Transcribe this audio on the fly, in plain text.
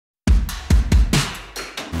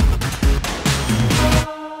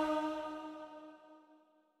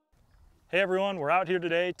Hey everyone, we're out here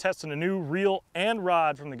today testing a new reel and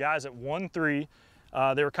rod from the guys at 1-3.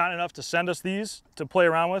 They were kind enough to send us these to play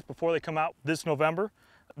around with before they come out this November.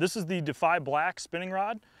 This is the Defy Black spinning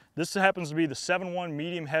rod. This happens to be the 7-1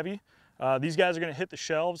 medium heavy. These guys are gonna hit the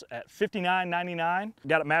shelves at $59.99.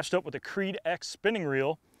 Got it matched up with a Creed X spinning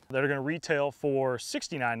reel that are gonna retail for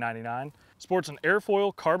 $69.99. Sports an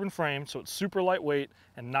airfoil carbon frame, so it's super lightweight,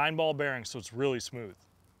 and 9-ball bearings, so it's really smooth.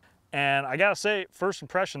 And I gotta say, first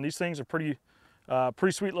impression, these things are pretty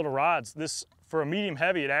sweet little rods. This, for a medium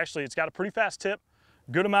heavy, it's got a pretty fast tip,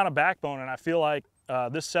 good amount of backbone, and I feel like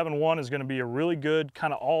this 7-1 is gonna be a really good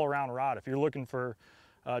kind of all-around rod. If you're looking for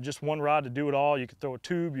just one rod to do it all, you could throw a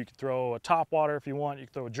tube, you could throw a top water if you want, you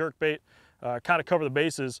could throw a jerk bait, kind of cover the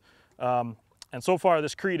bases. And so far,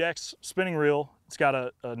 this Creed X spinning reel, it's got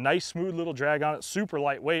a nice smooth little drag on it, super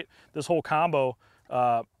lightweight. This whole combo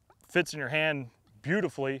fits in your hand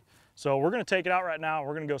beautifully. So we're gonna take it out right now.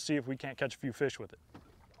 We're gonna go see if we can't catch a few fish with it.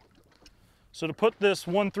 So to put this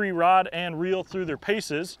 1-3 rod and reel through their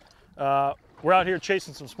paces, we're out here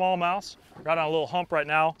chasing some smallmouths. Right on a little hump right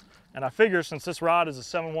now. And I figure since this rod is a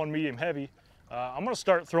 7-1 medium heavy, I'm gonna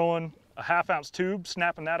start throwing a 1/2 ounce tube,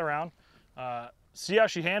 snapping that around, see how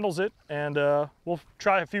she handles it, and we'll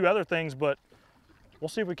try a few other things, but we'll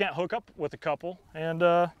see if we can't hook up with a couple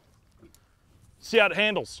and see how it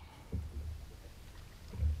handles.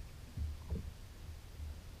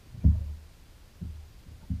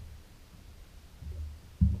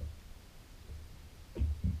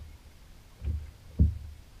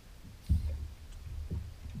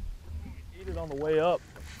 On the way up.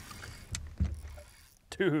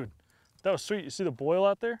 Dude, that was sweet. You see the boil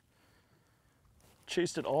out there?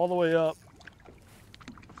 Chased it all the way up.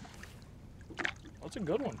 That's a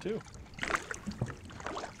good one too.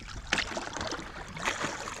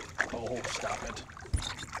 Oh, stop it.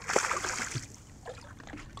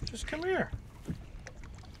 Just come here.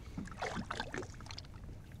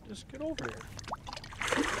 Just get over here.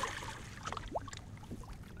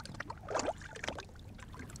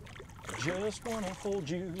 Just wanna hold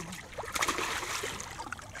you.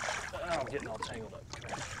 Oh, I'm getting all tangled up.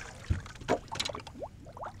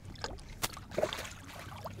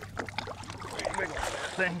 Big old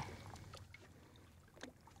thing.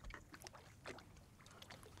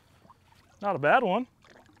 Not a bad one,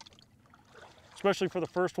 especially for the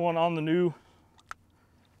first one on the new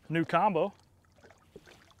combo.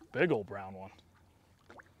 Big old brown one.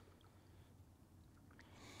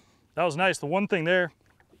 That was nice. The one thing there.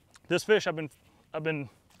 This fish, I've been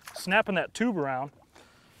snapping that tube around,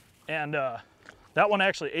 and that one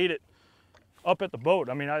actually ate it up at the boat.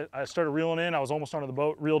 I mean, I started reeling in, I was almost under the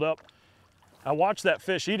boat, reeled up. I watched that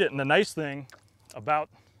fish eat it, and the nice thing about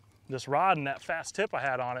this rod and that fast tip I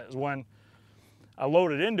had on it is when I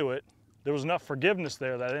loaded into it, there was enough forgiveness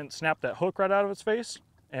there that I didn't snap that hook right out of its face.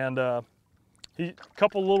 And a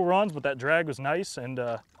couple little runs, but that drag was nice, and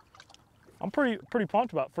I'm pretty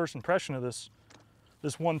pumped about first impression of this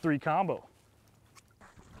 1-3 combo.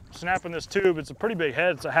 Snapping this tube, it's a pretty big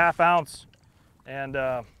head, it's a 1/2 ounce. And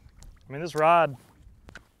I mean, this rod,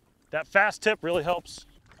 that fast tip really helps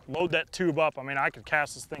load that tube up. I mean, I could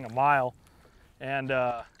cast this thing a mile. And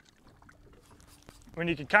I mean,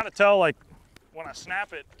 you can kind of tell, like, when I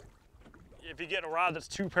snap it, if you get a rod that's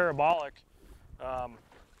too parabolic,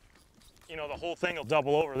 you know, the whole thing will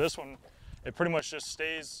double over. This one, it pretty much just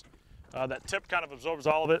stays. That tip kind of absorbs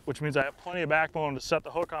all of it, which means I have plenty of backbone to set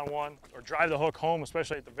the hook on one or drive the hook home,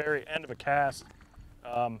 especially at the very end of a cast.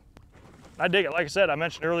 I dig it. Like I said, I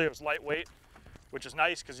mentioned earlier, it was lightweight, which is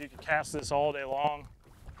nice because you can cast this all day long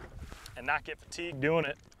and not get fatigued doing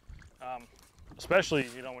it. Especially,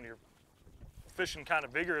 you know, when you're fishing kind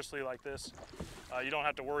of vigorously like this, you don't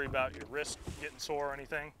have to worry about your wrist getting sore or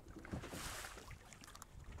anything.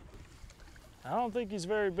 I don't think he's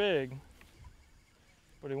very big,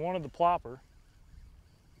 but he wanted the plopper.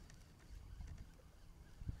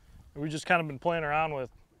 We just kind of been playing around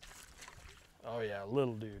with, oh yeah,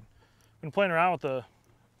 little dude. Been playing around with a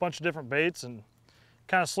bunch of different baits and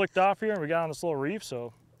kind of slicked off here, and we got on this little reef,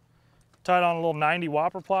 so tied on a little 90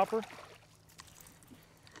 whopper plopper.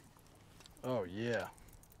 Oh yeah.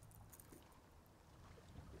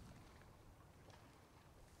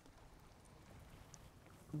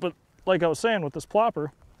 But like I was saying with this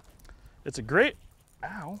plopper, it's a great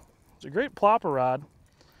plopper rod.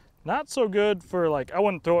 Not so good for, like, I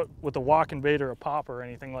wouldn't throw it with a walking bait or a popper or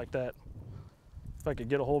anything like that. If I could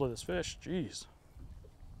get a hold of this fish, geez.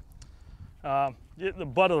 The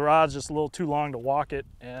butt of the rod's just a little too long to walk it,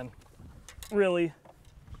 and really,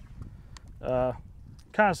 kind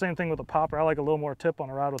of same thing with a popper. I like a little more tip on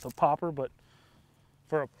a rod with a popper, but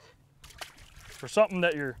for something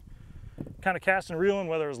that you're kind of casting and reeling,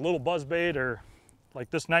 whether it's a little buzzbait or like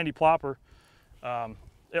this 90 plopper,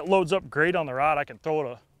 it loads up great on the rod. I can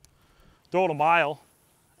throw it a mile,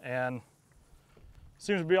 and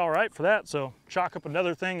seems to be all right for that. So chalk up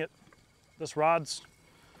another thing that this rod's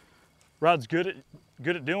good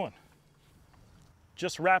at doing.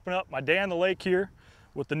 Just wrapping up my day on the lake here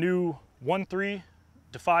with the new 1.3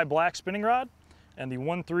 Defy Black spinning rod and the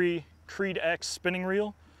 1.3 Creed X spinning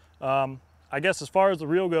reel. I guess as far as the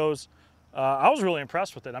reel goes, I was really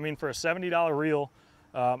impressed with it. I mean, for a $70 reel,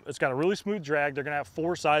 it's got a really smooth drag. They're gonna have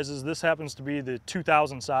 4 sizes. This happens to be the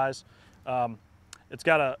 2000 size. It's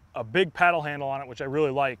got a big paddle handle on it, which I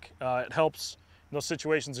really like. It helps in those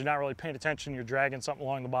situations you're not really paying attention, you're dragging something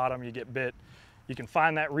along the bottom, you get bit. You can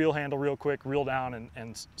find that reel handle real quick, reel down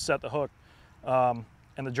and set the hook.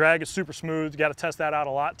 And the drag is super smooth. You got to test that out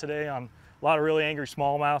a lot today on a lot of really angry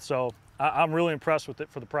smallmouth, so I'm really impressed with it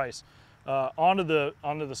for the price. Onto the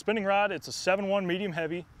spinning rod, it's a 7.1 medium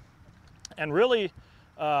heavy, and really,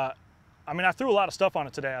 I mean, I threw a lot of stuff on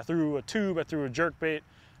it today. I threw a tube, I threw a jerkbait,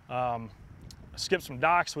 skipped some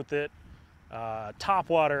docks with it, top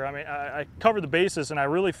water. I mean, I covered the bases, and I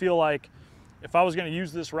really feel like if I was going to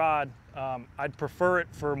use this rod, I'd prefer it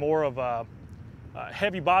for more of a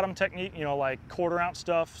heavy bottom technique, you know, like 1/4 ounce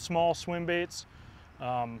stuff, small swim baits,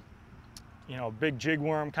 you know, big jig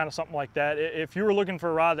worm, kind of something like that. If you were looking for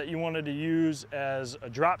a rod that you wanted to use as a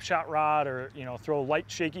drop shot rod, or, you know, throw light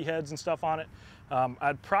shaky heads and stuff on it,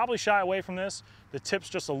 I'd probably shy away from this. The tip's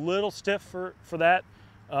just a little stiff for that.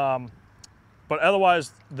 But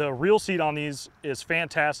otherwise, the reel seat on these is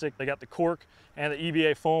fantastic. They got the cork and the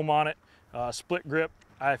EVA foam on it, split grip.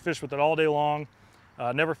 I fished with it all day long.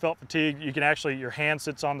 Never felt fatigued. You can actually, your hand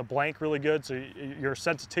sits on the blank really good, so your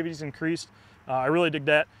sensitivity's increased. I really dig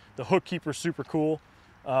that. The hook keeper's super cool.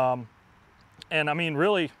 And I mean,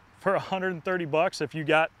 really, for 130 bucks, if you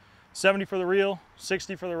got 70 for the reel,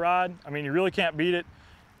 60 for the rod, I mean, you really can't beat it.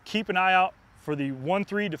 Keep an eye out for the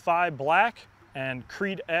 1.3 Defy Black and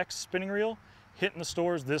Creed X spinning reel hitting the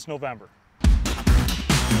stores this November.